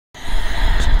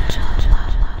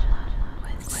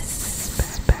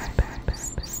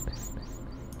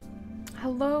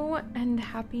Hello and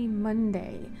happy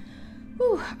Monday.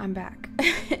 Whew, I'm back.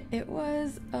 It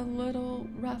was a little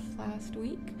rough last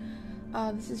week.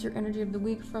 This is your energy of the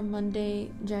week from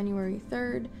Monday, January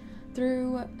 3rd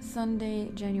through Sunday,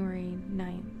 January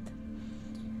 9th.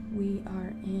 We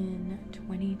are in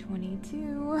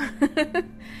 2022.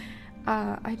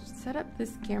 I just set up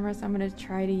this camera, so I'm going to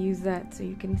try to use that so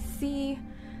you can see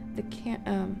the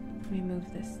let me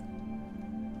move this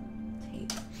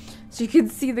tape so you can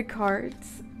see the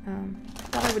cards. I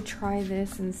thought I would try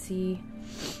this and see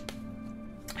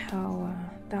how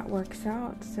that works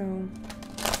out. So,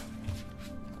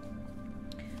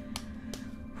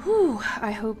 whew,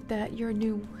 I hope that your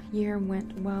new year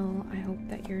went well. I hope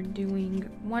that you're doing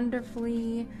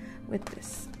wonderfully with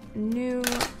this new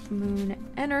moon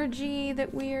energy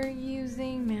that we are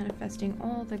using, manifesting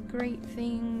all the great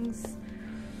things.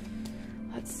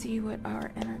 Let's see what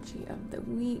our energy of the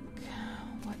week,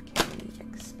 what can we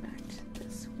expect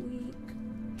this week?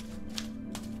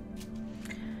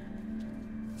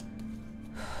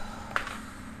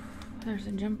 There's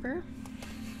a jumper.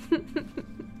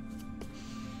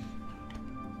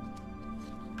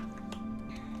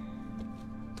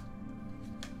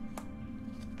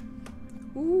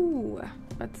 Ooh,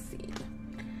 let's see.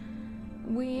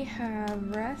 We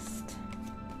have rest.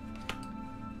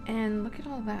 And look at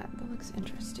all that. That looks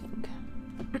interesting.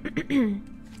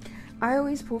 I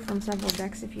always pull from several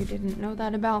decks. If you didn't know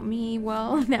that about me,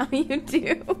 well, now you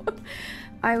do.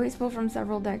 I always pull from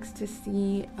several decks to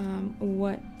see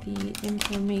what the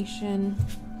information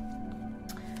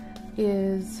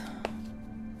is,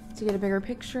 to get a bigger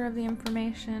picture of the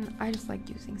information. I just like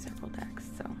using several decks,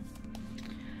 so.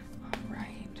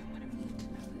 Alright, what do we need to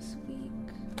know this week?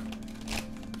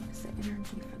 What does the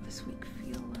energy for this week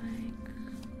feel like?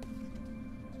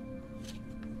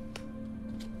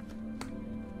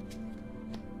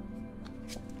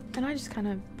 And I just kind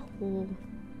of pull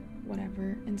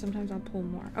whatever, and sometimes I'll pull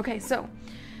more. Okay, so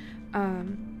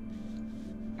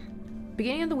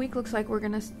beginning of the week looks like we're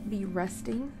gonna be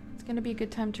resting. It's gonna be a good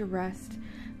time to rest,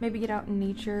 maybe get out in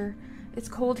nature. It's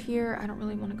cold here. I don't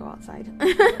really want to go outside.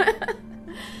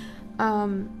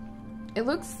 It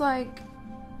looks like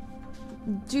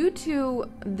due to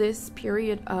this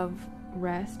period of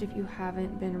rest, if you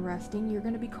haven't been resting, you're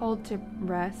going to be called to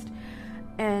rest,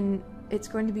 and it's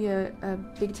going to be a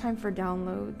big time for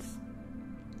downloads.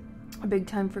 A big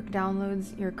time for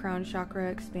downloads, your crown chakra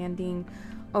expanding,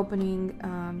 opening.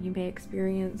 You may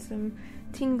experience some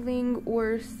tingling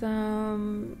or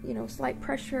some, slight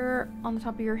pressure on the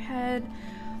top of your head.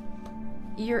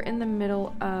 You're in the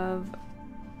middle of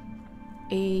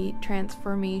a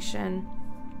transformation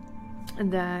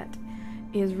that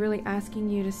is really asking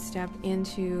you to step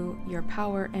into your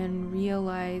power and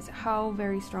realize how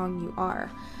very strong you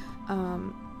are.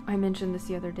 I mentioned this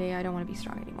the other day. I don't want to be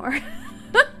strong anymore.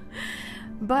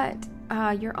 But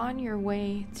you're on your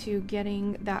way to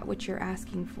getting that which you're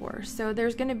asking for. So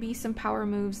there's going to be some power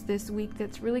moves this week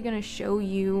that's really going to show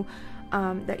you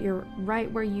that you're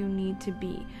right where you need to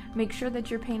be. Make sure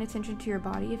that you're paying attention to your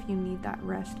body. If you need that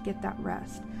rest, get that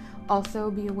rest.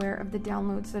 Also, be aware of the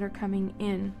downloads that are coming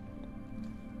in.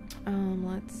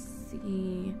 Let's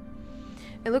see.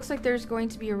 It looks like there's going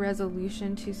to be a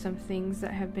resolution to some things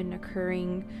that have been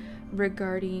occurring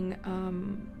regarding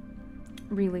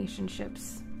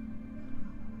relationships.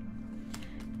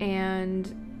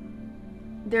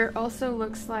 And there also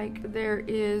looks like there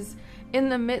is, in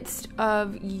the midst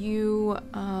of you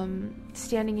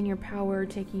standing in your power,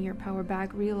 taking your power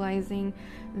back, realizing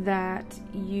that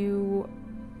you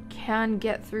can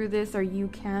get through this or you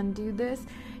can do this,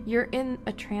 you're in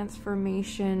a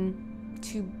transformation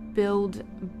to build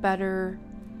better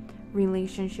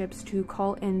relationships, to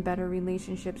call in better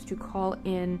relationships, to call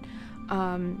in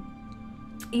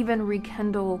even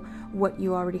rekindle what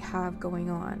you already have going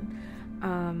on,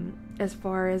 as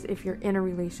far as if you're in a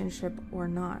relationship or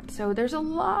not. So there's a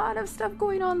lot of stuff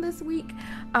going on this week.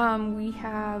 We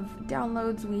have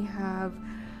downloads, we have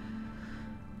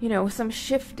some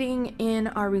shifting in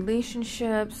our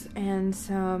relationships, and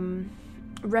some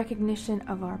recognition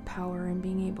of our power and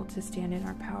being able to stand in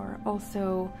our power.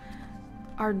 Also,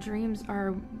 our dreams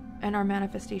and our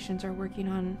manifestations are working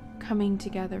on coming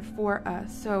together for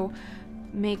us. So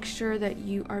make sure that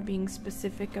you are being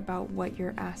specific about what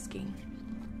you're asking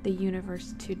the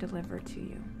universe to deliver to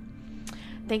you.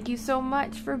 Thank you so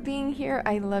much for being here.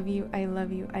 I love you. I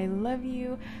love you. I love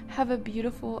you. Have a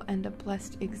beautiful and a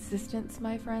blessed existence,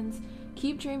 my friends.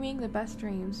 Keep dreaming the best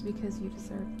dreams because you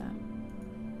deserve them.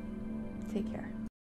 Take care.